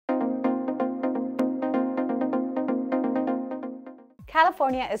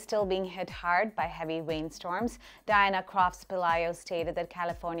California is still being hit hard by heavy rainstorms. Diana Crofts-Pelayo stated that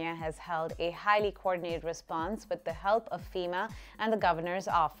California has held a highly coordinated response with the help of FEMA and the governor's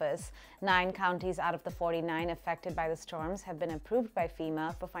office. 9 counties out of the 49 affected by the storms have been approved by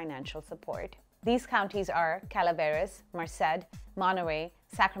FEMA for financial support. These counties are Calaveras, Merced, Monterey,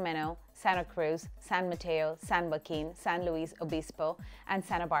 Sacramento, Santa Cruz, San Mateo, San Joaquin, San Luis Obispo, and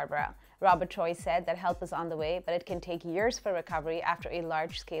Santa Barbara. Robert Troy said that help is on the way, but it can take years for recovery after a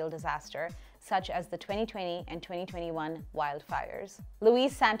large-scale disaster, such as the 2020 and 2021 wildfires.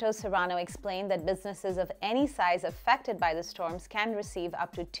 Luis Santos Serrano explained that businesses of any size affected by the storms can receive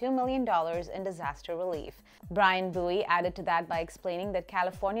up to $2 million in disaster relief. Brian Bowie added to that by explaining that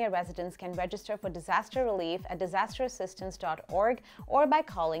California residents can register for disaster relief at disasterassistance.org or by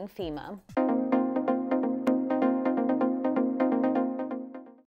calling FEMA.